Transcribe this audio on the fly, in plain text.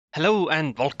Hello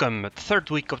and welcome. The third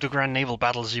week of the Grand Naval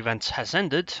Battles events has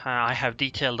ended. I have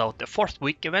detailed out the fourth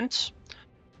week events.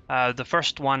 The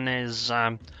first one is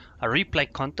a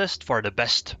replay contest for the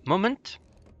best moment.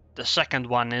 The second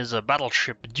one is a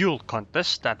battleship duel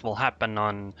contest that will happen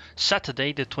on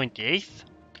Saturday the 28th.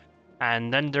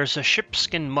 And then there's a ship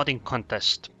skin modding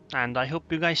contest. And I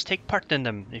hope you guys take part in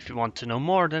them. If you want to know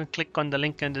more, then click on the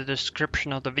link in the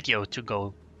description of the video to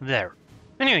go there.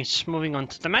 Anyways, moving on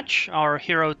to the match, our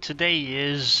hero today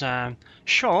is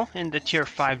Shaw in the Tier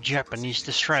 5 Japanese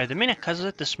destroyer, the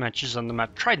Minekaze. This match is on the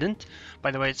map Trident. By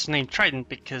the way, it's named Trident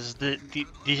because the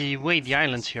way the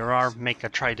islands here are make a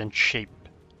trident shape.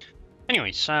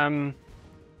 Anyways,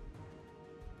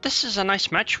 this is a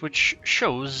nice match which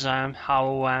shows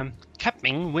how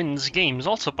capping wins games.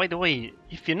 Also, by the way,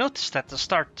 if you noticed at the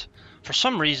start, for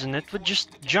some reason it would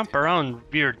just jump around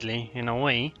weirdly in a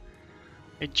way.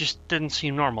 It just didn't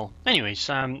seem normal. Anyways,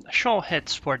 Shaw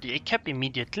heads for the A cap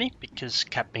immediately because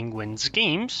capping wins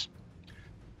games.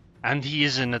 And he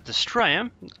is in a destroyer.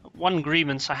 One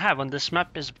grievance I have on this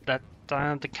map is that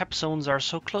the cap zones are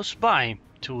so close by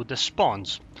to the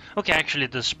spawns. Okay, actually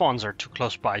the spawns are too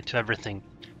close by to everything.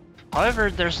 However,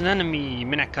 there's an enemy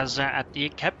Minekaze at the A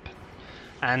cap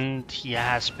and he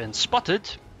has been spotted,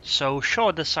 so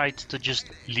Shaw decides to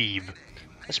just leave.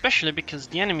 Especially because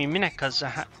the enemy Minekaze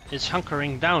is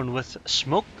hunkering down with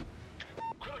smoke,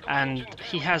 and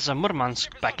he has a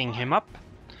Murmansk backing him up,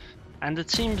 and it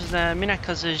seems that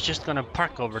Minekaze is just gonna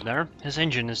park over there. His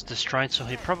engine is destroyed, so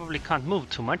he probably can't move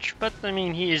too much, but I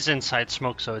mean, he is inside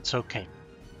smoke, so it's okay.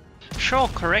 Shaw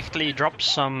correctly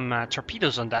drops some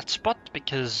torpedoes on that spot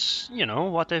because, you know,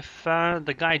 what if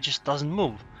the guy just doesn't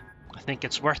move? I think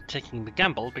it's worth taking the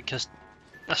gamble because,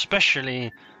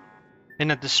 especially in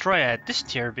a destroyer at this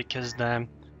tier, because the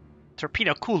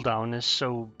torpedo cooldown is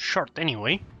so short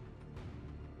anyway.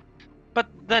 But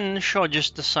then Shaw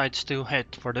just decides to head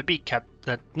for the B cap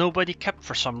that nobody kept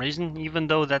for some reason, even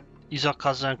though that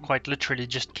Izakaze quite literally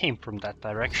just came from that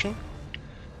direction.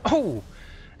 Oh!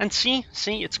 And see,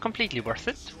 it's completely worth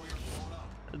it.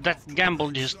 That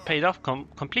gamble just paid off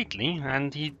completely,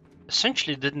 and he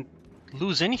essentially didn't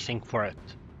lose anything for it.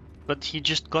 But he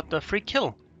just got a free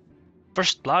kill.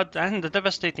 First blood and a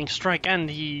devastating strike, and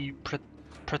he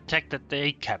protected the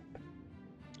A cap.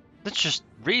 That's just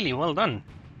really well done.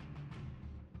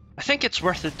 I think it's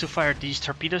worth it to fire these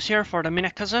torpedoes here for the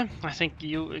Minekaze. I think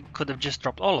you could have just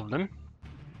dropped all of them.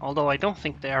 Although I don't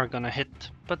think they are gonna hit.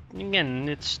 But again,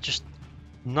 it's just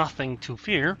nothing to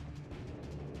fear.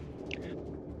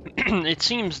 It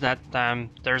seems that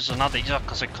there's another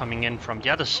Izakaze coming in from the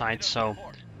other side, so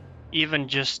even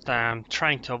just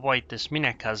trying to avoid this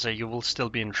Minekaze, you will still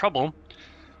be in trouble.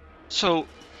 So,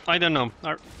 I don't know.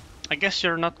 I guess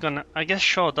you're not gonna... I guess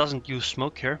Shaw doesn't use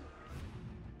smoke here.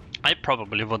 I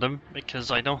probably wouldn't,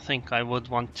 because I don't think I would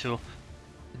want to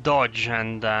dodge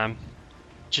and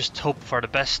just hope for the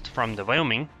best from the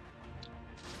Wyoming.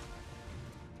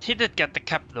 He did get the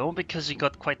cap though, because he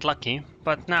got quite lucky.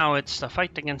 But now it's the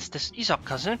fight against this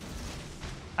Izakaze.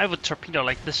 I would torpedo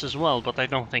like this as well, but I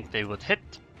don't think they would hit.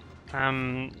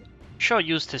 Shaw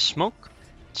used his smoke,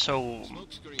 so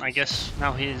I guess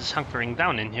now he's hunkering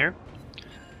down in here.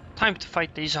 Time to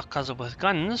fight the Izakaze with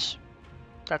guns.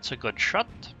 That's a good shot.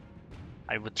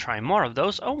 I would try more of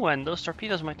those. Oh, and those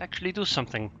torpedoes might actually do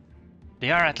something.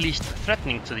 They are at least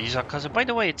threatening to the Izakaze. By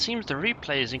the way, it seems the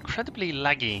replay is incredibly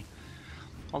laggy.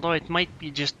 Although it might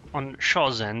be just on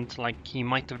Shaw's end, like he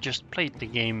might have just played the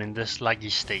game in this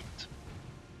laggy state.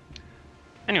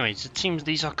 Anyways, it seems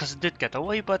the Izakaze did get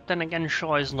away, but then again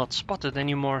Shaw is not spotted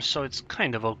anymore, so it's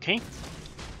kind of okay.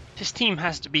 His team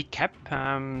has the B cap.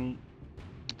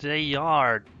 They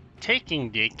are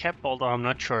taking the A cap, although I'm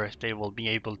not sure if they will be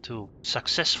able to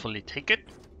successfully take it.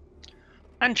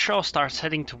 And Shaw starts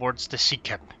heading towards the C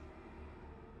cap.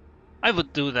 I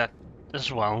would do that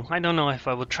as well. I don't know if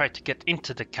I would try to get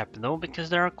into the cap though, because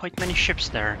there are quite many ships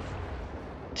there.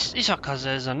 This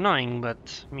Izakaze is annoying,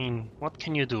 but I mean, what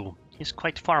can you do? He's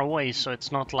quite far away, so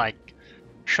it's not like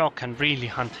Shaw can really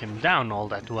hunt him down all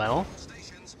that well.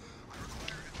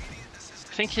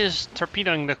 I think he's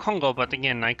torpedoing the Congo, but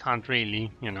again, I can't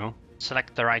really, you know,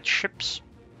 select the right ships.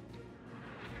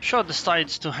 Shaw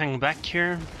decides to hang back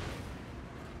here,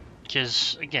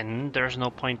 because again, there's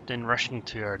no point in rushing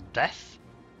to your death.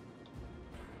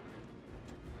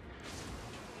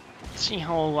 Let's see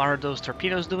how are those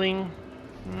torpedoes doing.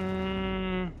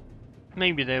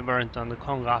 Maybe they weren't on the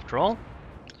Congo after all.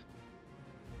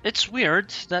 It's weird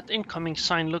that incoming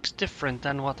sign looks different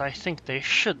than what I think they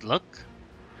should look.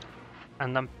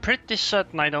 And I'm pretty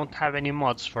certain I don't have any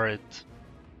mods for it.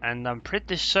 And I'm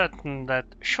pretty certain that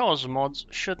Shaw's mods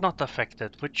should not affect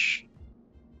it, which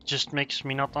just makes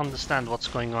me not understand what's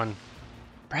going on.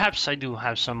 Perhaps I do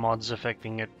have some mods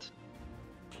affecting it.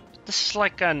 This is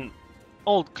like an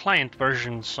old client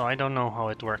version, so I don't know how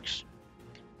it works.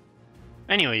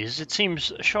 Anyways, it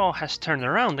seems Shaw has turned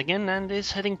around again and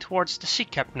is heading towards the sea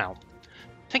cap now.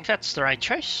 I think that's the right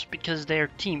choice, because their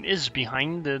team is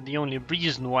behind. The only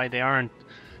reason why they aren't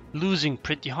losing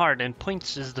pretty hard in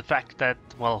points is the fact that,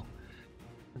 well,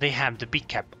 they have the B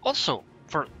cap. Also,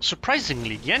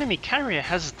 surprisingly, the enemy carrier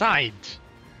has died.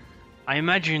 I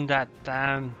imagine that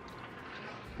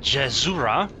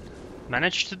Jazura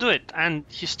managed to do it, and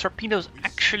his torpedoes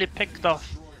actually picked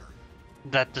off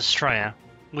that destroyer,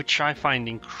 which I find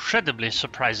incredibly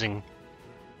surprising.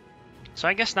 So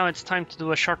I guess now it's time to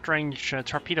do a short-range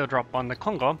torpedo drop on the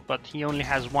Congo, but he only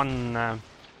has one,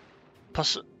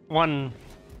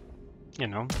 you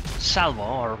know, salvo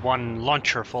or one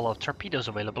launcher full of torpedoes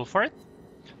available for it.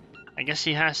 I guess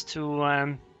he has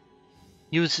to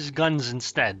use his guns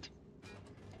instead.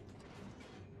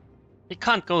 He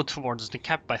can't go towards the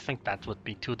cap. I think that would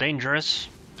be too dangerous,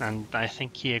 and I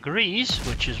think he agrees,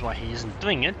 which is why he isn't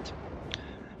doing it.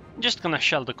 I'm just gonna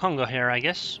shell the Congo here, I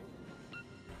guess.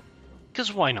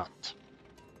 Because why not?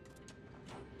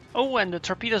 Oh, and the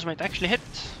torpedoes might actually hit.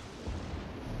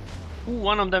 Ooh,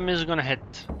 one of them is gonna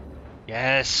hit.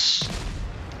 Yes!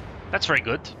 That's very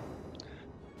good.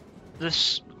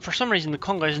 For some reason, the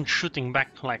Congo isn't shooting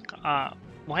back. Like,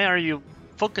 why are you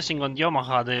focusing on the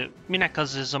Yamaha? The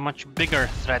Minekaze is a much bigger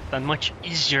threat and much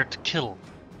easier to kill.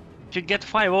 If you get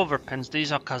 5 overpens, the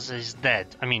Izakaze is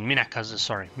dead. I mean, Minekaze,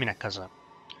 sorry, Minekaze.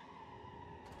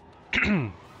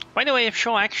 By the way, if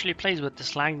Shaw actually plays with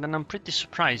this lag, then I'm pretty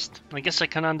surprised. I guess I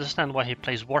can understand why he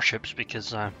plays Warships,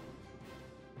 because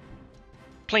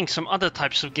playing some other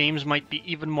types of games might be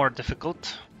even more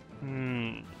difficult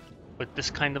with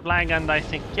this kind of lag, and I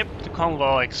think, yep, the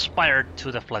Congo expired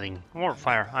to the flooding. Or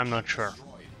fire, I'm not sure.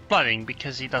 Flooding,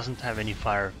 because he doesn't have any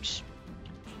firearms.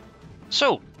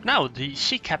 So, now the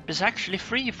sea cap is actually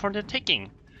free for the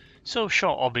taking. So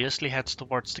Shaw obviously heads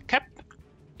towards the cap.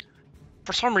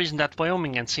 For some reason that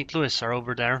Wyoming and St. Louis are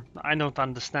over there. I don't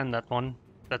understand that one.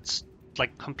 That's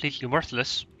like completely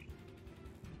worthless.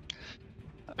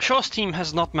 Shaw's team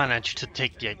has not managed to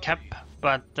take the cap,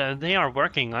 but they are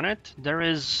working on it. There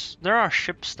are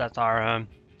ships that are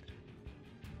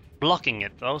blocking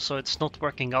it though, so it's not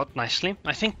working out nicely.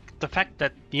 I think the fact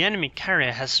that the enemy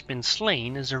carrier has been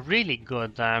slain is a really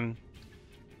good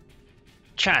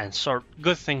chance or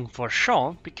good thing for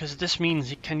Shaw, because this means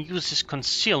he can use his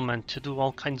concealment to do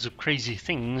all kinds of crazy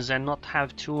things and not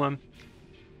have to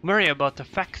worry about the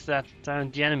fact that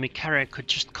the enemy carrier could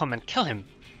just come and kill him.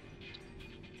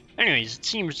 Anyways, it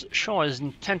seems Shaw is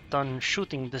intent on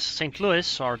shooting this St.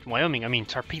 Louis, or Wyoming, I mean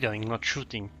torpedoing, not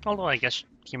shooting, although I guess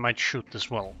he might shoot as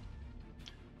well.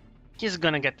 He's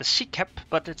gonna get the C cap,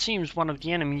 but it seems one of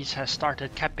the enemies has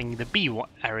started capping the B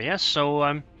area, so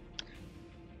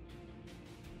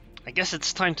I guess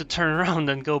it's time to turn around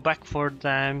and go back for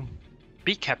the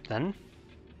B cap then.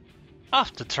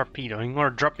 After torpedoing, or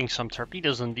dropping some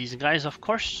torpedoes on these guys, of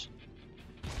course.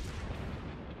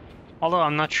 Although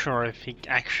I'm not sure if he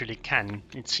actually can.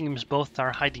 It seems both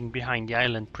are hiding behind the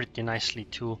island pretty nicely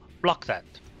to block that.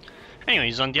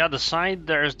 Anyways, on the other side,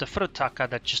 there's the Furutaka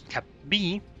that just capped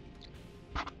B.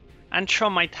 And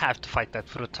Shaw might have to fight that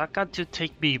Furutaka to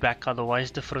take B back, otherwise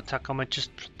the Furutaka might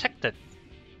just protect it.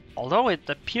 Although it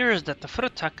appears that the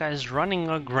Furutaka is running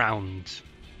aground.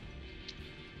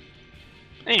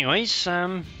 Anyways,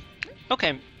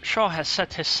 okay, Shaw has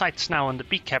set his sights now on the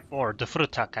B cap, or the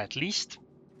Furutaka at least.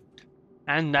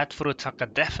 And that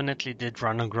Furutaka definitely did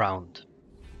run aground.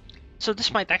 So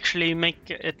this might actually make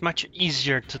it much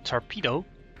easier to torpedo.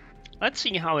 Let's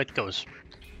see how it goes.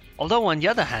 Although on the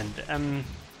other hand,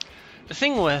 the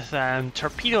thing with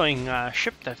torpedoing a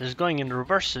ship that is going in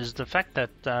reverse is the fact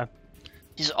that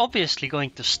he's obviously going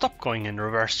to stop going in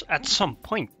reverse at some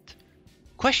point.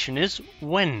 Question is,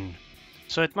 when?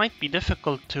 So it might be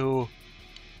difficult to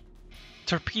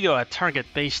torpedo a target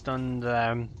based on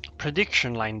the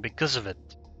prediction line because of it.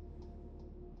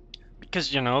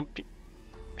 Because, you know,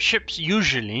 ships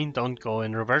usually don't go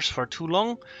in reverse for too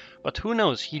long, but who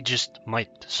knows, he just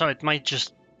might. So it might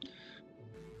just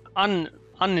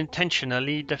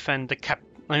unintentionally defend the cap,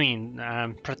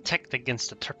 protect against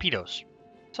the torpedoes.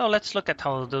 So let's look at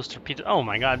how those torpedoes... Oh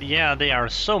my god, yeah, they are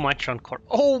so much on course.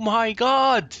 Oh my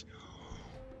god!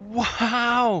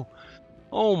 Wow!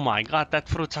 Oh my god, that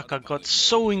Furutaka got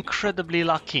so incredibly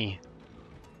lucky.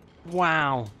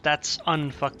 Wow, that's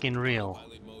unfucking real.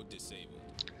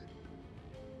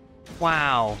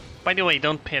 Wow. By the way,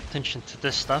 don't pay attention to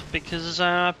this stuff because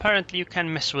apparently you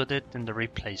can mess with it in the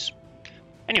replays.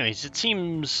 Anyways, it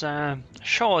seems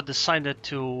Shaw decided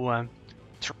to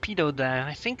torpedo the...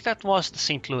 I think that was the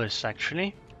St. Louis,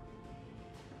 actually.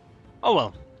 Oh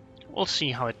well, we'll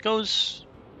see how it goes.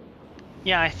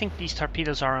 Yeah, I think these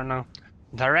torpedoes are on a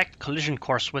direct collision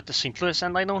course with the St. Louis,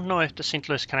 and I don't know if the St.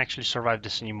 Louis can actually survive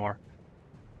this anymore.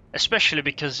 Especially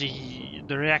because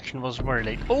the reaction was very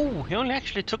late. Oh, he only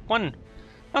actually took one.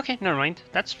 Okay, never mind.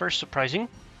 That's very surprising.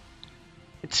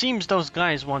 It seems those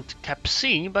guys want Cap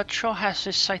C, but Shaw has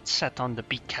his sights set on the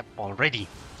B cap already.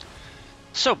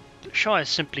 So, Shaw is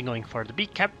simply going for the B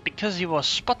cap. Because he was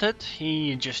spotted,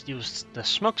 he just used the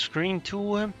smoke screen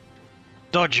to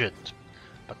dodge it.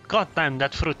 But goddamn,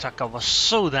 that Furutaka was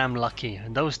so damn lucky.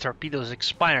 And those torpedoes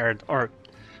expired, or,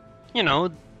 you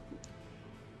know,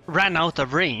 ran out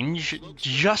of range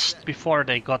just before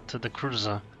they got to the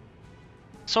cruiser.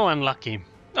 So unlucky.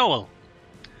 Oh well.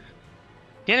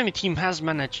 The enemy team has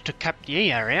managed to cap the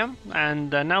A area, and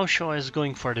now Shaw is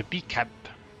going for the B cap,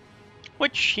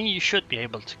 which he should be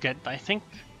able to get, I think.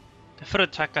 The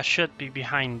Furutaka should be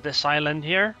behind this island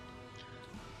here,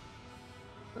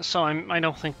 so I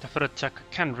don't think the Furutaka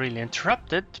can really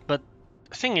interrupt it, but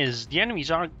the thing is, the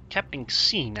enemies are capping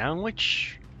C now,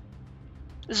 which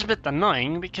is a bit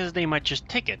annoying because they might just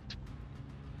take it.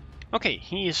 Okay,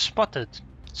 he is spotted.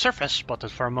 Surface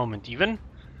spotted for a moment even.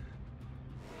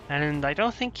 And I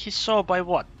don't think he saw by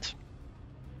what.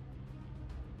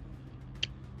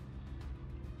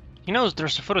 He knows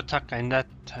there's a Furutaka in that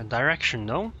direction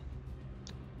though.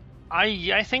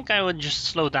 I think I would just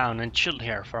slow down and chill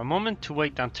here for a moment to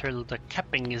wait until the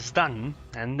capping is done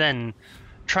and then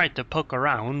try to poke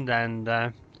around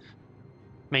and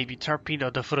maybe torpedo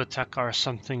the Furutaka or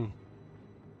something.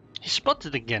 He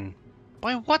spotted again.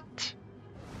 By what?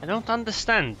 I don't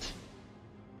understand.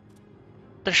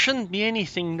 There shouldn't be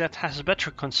anything that has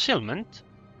better concealment,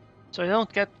 so I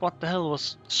don't get what the hell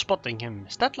was spotting him.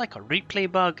 Is that like a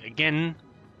replay bug again?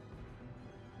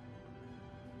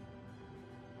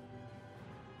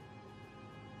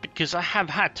 Because I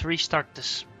have had to restart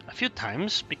this a few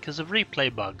times because of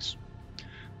replay bugs.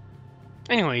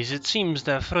 Anyways, it seems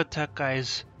the Furutaka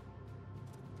is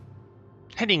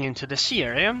heading into the C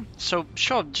area, so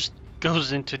Shaw just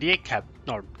goes into the A cap,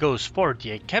 or goes for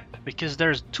the A cap, because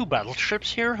there's two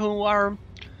battleships here who are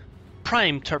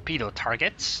prime torpedo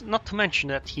targets, not to mention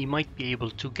that he might be able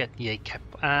to get the A cap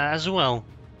as well.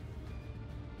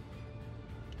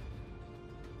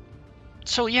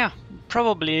 So yeah,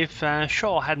 probably if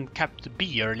Shaw hadn't capped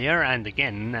B earlier and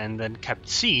again and then capped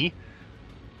C,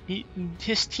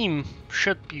 his team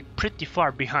should be pretty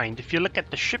far behind. If you look at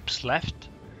the ships left,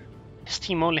 his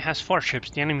team only has 4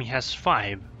 ships, the enemy has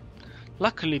 5.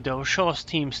 Luckily though, Shaw's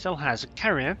team still has a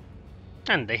carrier,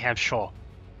 and they have Shaw.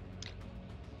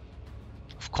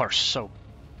 Of course, so.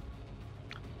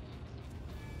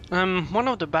 One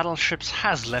of the battleships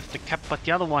has left the cap, but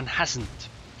the other one hasn't.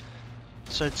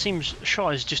 So it seems Shaw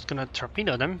is just gonna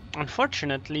torpedo them.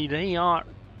 Unfortunately,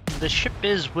 the ship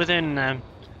is within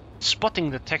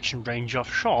spotting detection range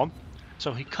of Shaw,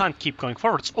 so he can't keep going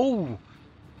forwards. Oh!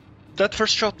 That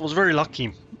first shot was very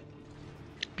lucky,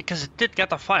 because it did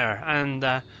get a fire, and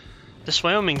this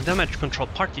Wyoming damage control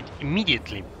partied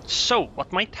immediately. So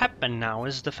what might happen now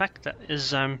is the fact that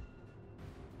the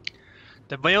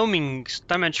Wyoming's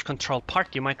damage control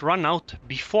party might run out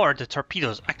before the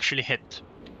torpedoes actually hit.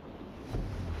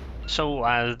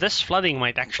 So this flooding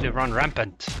might actually run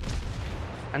rampant.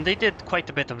 And they did quite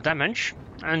a bit of damage,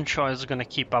 and Shaw is gonna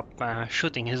keep up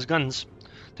shooting his guns.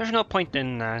 There's no point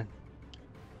in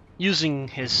using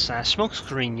his smoke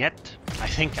screen yet, I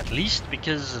think at least,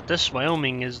 because this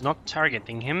Wyoming is not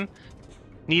targeting him.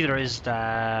 Neither is the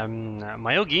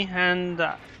Myogi, and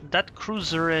that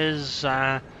cruiser is...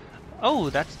 oh,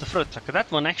 that's the Furutaka.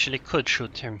 That one actually could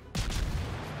shoot him.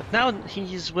 But now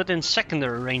he's within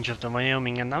secondary range of the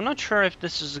Wyoming, and I'm not sure if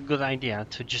this is a good idea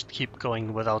to just keep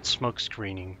going without smoke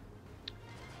screening.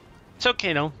 It's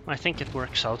okay though, I think it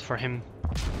works out for him.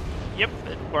 Yep,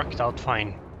 it worked out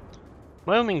fine.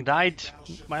 Wyoming died.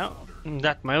 Well,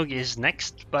 that Myogi is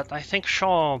next, but I think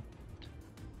Shaw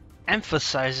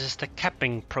emphasizes the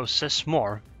capping process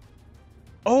more.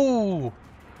 Oh!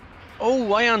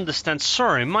 Oh, I understand.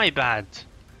 Sorry, my bad.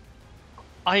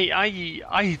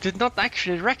 I did not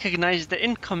actually recognize the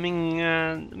incoming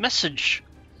message.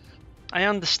 I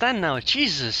understand now.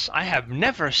 Jesus, I have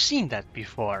never seen that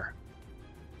before.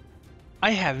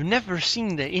 I have never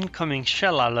seen the incoming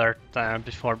shell alert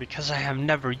before because I have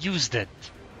never used it.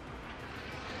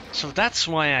 So that's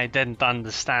why I didn't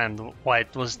understand why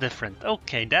it was different.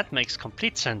 Okay, that makes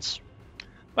complete sense.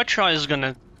 But Shaw is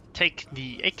gonna take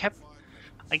the A cap.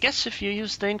 I guess if you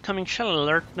use the incoming shell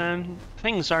alert,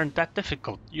 things aren't that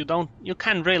difficult. You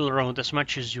can railroad as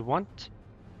much as you want,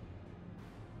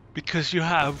 because you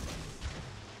have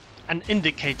an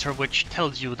indicator which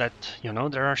tells you that, you know,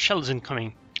 there are shells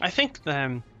incoming. I think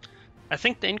the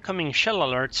incoming shell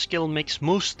alert skill makes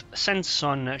most sense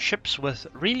on ships with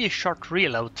really short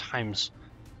reload times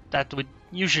that would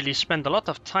usually spend a lot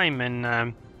of time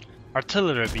in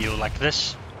artillery view like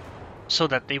this, so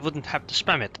that they wouldn't have to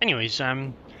spam it. Anyways,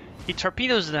 he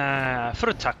torpedoes the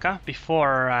Furutaka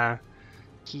before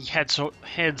he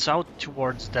heads out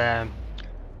towards the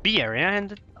B area,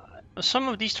 and some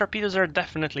of these torpedoes are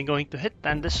definitely going to hit,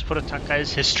 and this Furutaka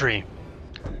is history.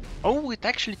 Oh, it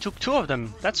actually took 2 of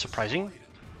them. That's surprising.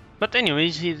 But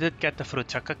anyways, he did get the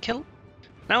Furutaka kill.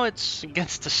 Now it's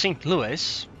against the St.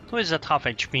 Louis, who is at half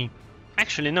HP.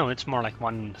 Actually, no, it's more like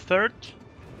 1/3,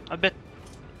 a bit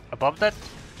above that.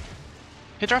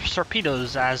 He drops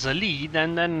torpedoes as a lead,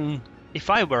 and then if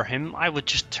I were him, I would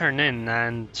just turn in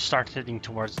and start heading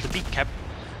towards the B cap,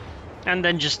 and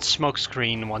then just smoke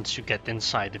screen once you get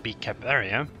inside the B cap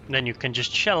area. Then you can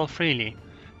just shell freely.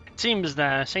 It seems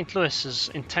that St. Louis is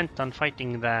intent on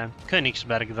fighting the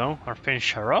Königsberg though, or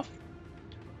finish her off.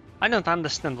 I don't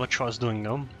understand what she was doing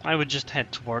though. I would just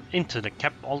head into the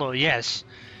cap, although yes,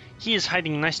 he is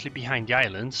hiding nicely behind the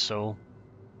island, so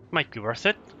might be worth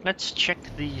it. Let's check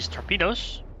these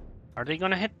torpedoes. Are they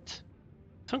gonna hit?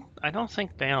 I don't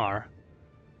think they are.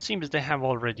 Seems they have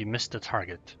already missed the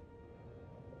target.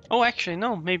 Oh, actually,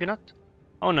 no, maybe not.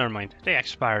 Oh, never mind. They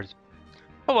expired.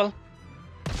 Oh well.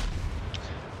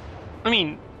 I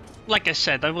mean, like I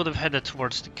said, I would have headed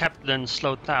towards the cap, then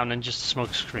slowed down and just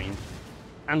smoke screen.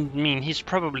 And I mean, he's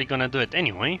probably gonna do it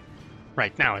anyway.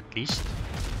 Right now, at least.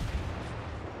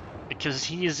 Because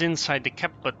he is inside the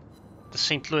cap, but the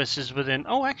St. Louis is within...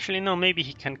 Oh, actually, no, maybe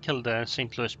he can kill the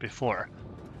St. Louis before.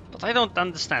 But I don't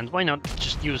understand. Why not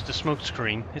just use the smoke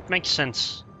screen? It makes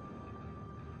sense.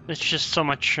 It's just so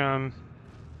much... how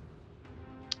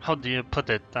do you put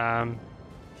it?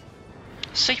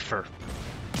 Safer.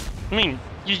 I mean,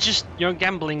 you're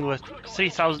gambling with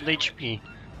 3000 HP.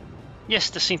 Yes,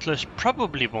 the St. Louis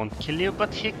probably won't kill you,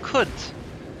 but he could.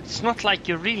 It's not like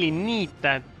you really need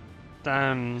that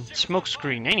smoke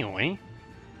screen anyway.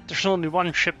 There's only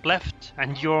one ship left,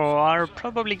 and you are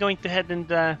probably going to head in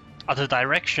the other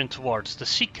direction towards the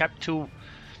sea cap too,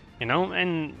 you know,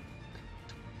 and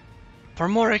for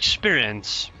more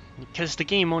experience, because the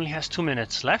game only has 2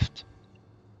 minutes left,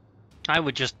 I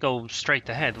would just go straight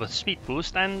ahead with speed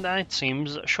boost, and it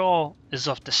seems Shaw is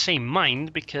of the same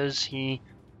mind because he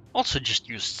also just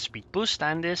used speed boost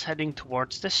and is heading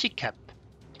towards the sea cap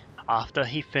after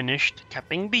he finished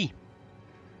capping B.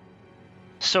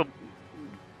 So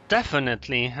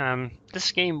definitely,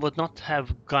 this game would not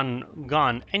have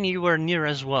gone anywhere near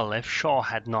as well if Shaw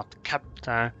had not capped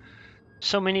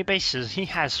so many bases. He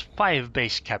has 5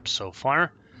 base caps so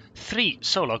far, 3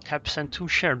 solo caps and 2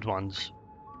 shared ones.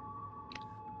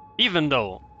 Even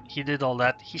though he did all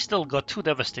that, he still got 2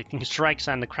 devastating strikes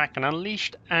and the Kraken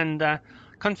Unleashed and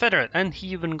Confederate, and he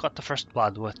even got the first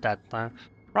blood with that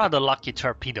rather lucky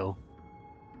torpedo.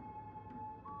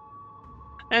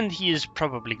 And he is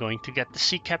probably going to get the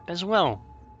C cap as well,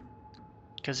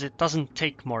 because it doesn't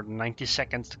take more than 90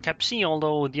 seconds to cap C,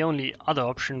 although the only other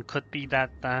option could be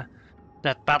that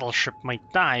that battleship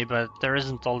might die, but there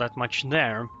isn't all that much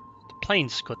there. The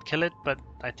planes could kill it, but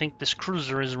I think this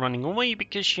cruiser is running away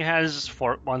because she has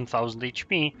 1000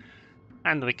 HP,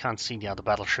 and we can't see the other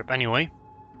battleship anyway.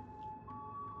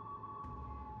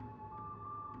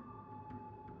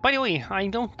 By the way, I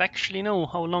don't actually know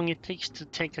how long it takes to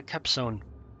take a cap zone.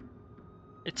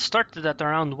 It started at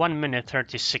around 1 minute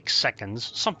 36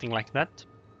 seconds, something like that.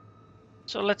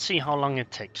 So let's see how long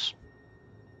it takes.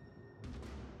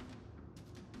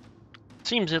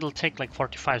 Seems it'll take like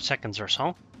 45 seconds or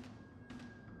so.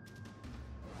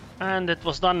 And it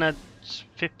was done at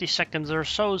 50 seconds or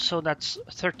so, so that's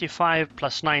 35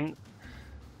 plus 9...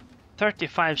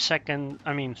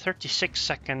 36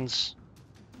 seconds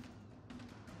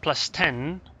plus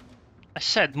 10. I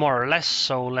said more or less,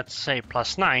 so let's say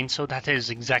plus 9, so that is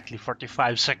exactly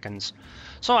 45 seconds.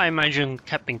 So I imagine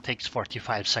capping takes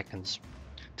 45 seconds.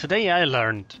 Today I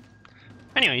learned.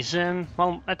 Anyways,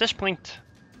 well, at this point,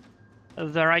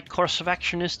 the right course of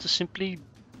action is to simply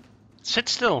sit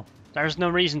still. There's no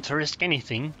reason to risk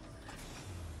anything,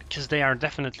 because they are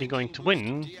definitely going to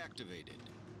win.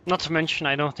 Not to mention,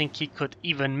 I don't think he could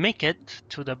even make it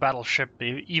to the battleship,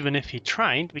 even if he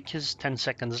tried, because 10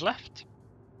 seconds left.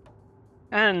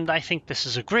 And I think this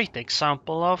is a great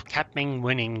example of capping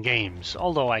winning games,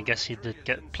 although I guess he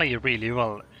did play really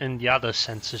well in the other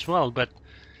sense as well, but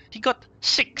he got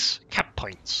 6 cap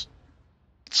points.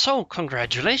 So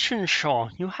congratulations, Shaw,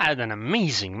 you had an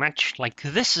amazing match. Like,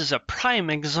 this is a prime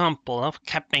example of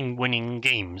capping winning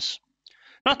games.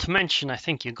 Not to mention, I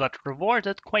think you got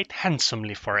rewarded quite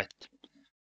handsomely for it.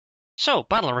 So,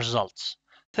 battle results.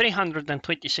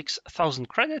 326,000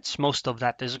 credits, most of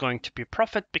that is going to be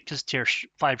profit because tier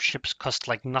 5 ships cost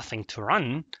like nothing to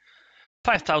run.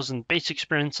 5,000 base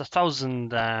experience,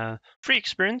 1,000 free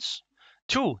experience,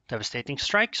 2 devastating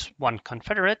strikes, 1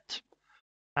 confederate,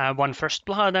 1 first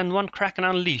blood, and 1 Kraken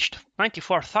Unleashed.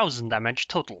 94,000 damage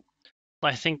total.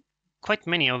 I think quite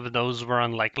many of those were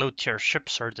on like low tier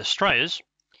ships or destroyers.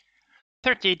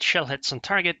 38 shell hits on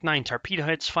target, 9 torpedo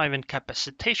hits, 5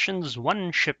 incapacitations,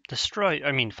 1 ship destroyed,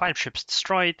 5 ships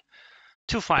destroyed,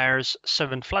 2 fires,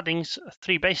 7 floodings,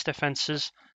 3 base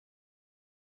defenses,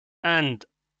 and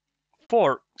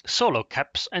 4 solo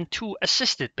caps and 2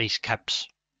 assisted base caps.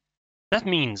 That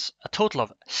means a total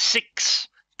of 6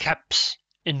 caps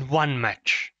in one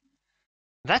match.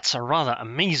 That's a rather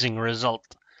amazing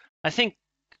result. I think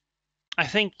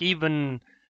even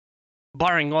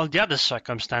barring all the other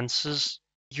circumstances,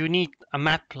 you need a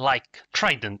map like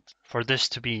Trident for this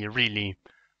to be really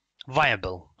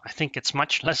viable. I think it's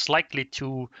much less likely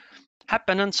to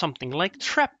happen on something like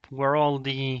Trap, where all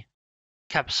the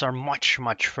caps are much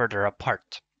further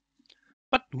apart.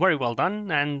 But very well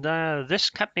done, and this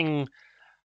capping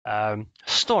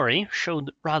story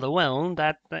showed rather well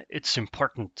that it's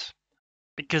important.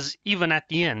 Because even at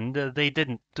the end, they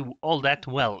didn't do all that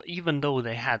well, even though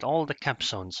they had all the cap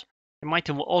zones. They might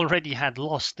have already had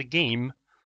lost the game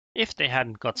if they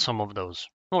hadn't got some of those,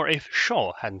 or if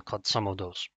Shaw hadn't got some of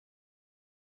those.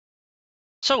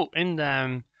 So in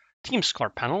the team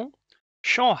score panel,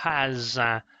 Shaw has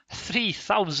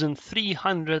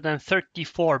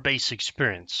 3,334 base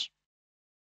experience.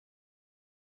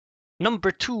 Number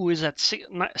 2 is at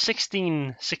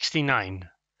 1669.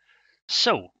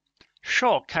 So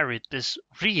Shaw carried this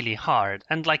really hard,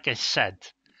 and like I said,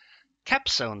 cap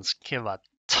zones give a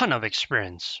ton of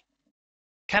experience.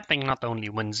 Capping not only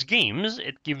wins games,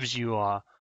 it gives you a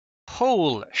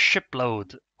whole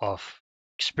shipload of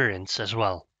experience as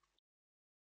well.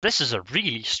 This is a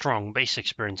really strong base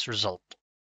experience result.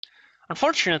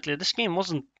 Unfortunately, this game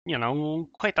wasn't,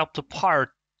 quite up to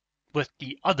par with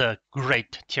the other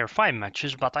great tier 5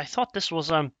 matches, but I thought this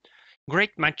was a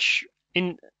great match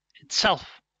in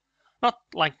itself. Not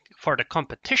like for the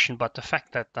competition, but the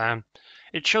fact that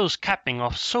it shows capping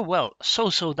off so well,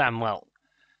 so damn well.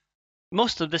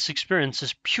 Most of this experience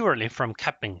is purely from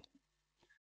capping.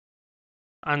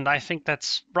 And I think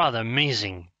that's rather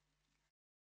amazing.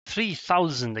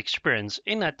 3,000 experience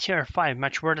in a tier 5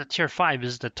 match where the tier 5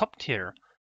 is the top tier.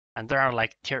 And there are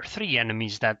like tier 3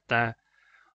 enemies that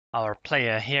our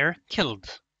player here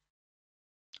killed.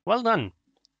 Well done.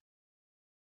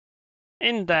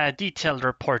 In the detailed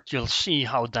report, you'll see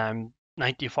how the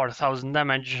 94,000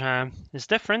 damage is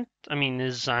different.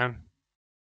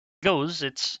 Goes.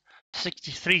 It's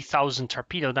 63,000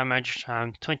 torpedo damage,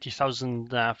 20,000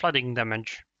 flooding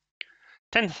damage,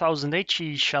 10,000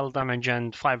 HE shell damage,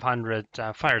 and 500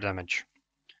 fire damage.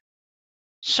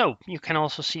 So you can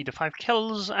also see the 5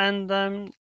 kills, and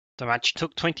the match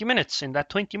took 20 minutes. In that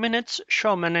 20 minutes,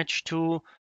 Shaw managed to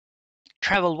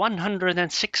travel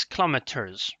 106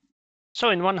 kilometers. So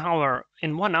in 1 hour,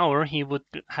 he would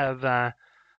have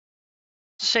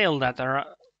sailed at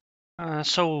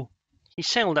he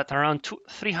sailed at around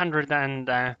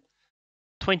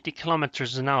 320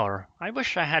 kilometers an hour. I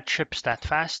wish I had ships that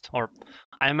fast, or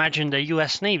I imagine the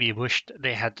US Navy wished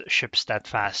they had ships that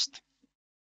fast.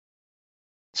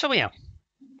 So yeah,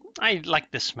 I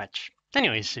like this match.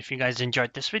 Anyways, if you guys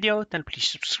enjoyed this video, then please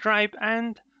subscribe,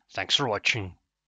 and thanks for watching.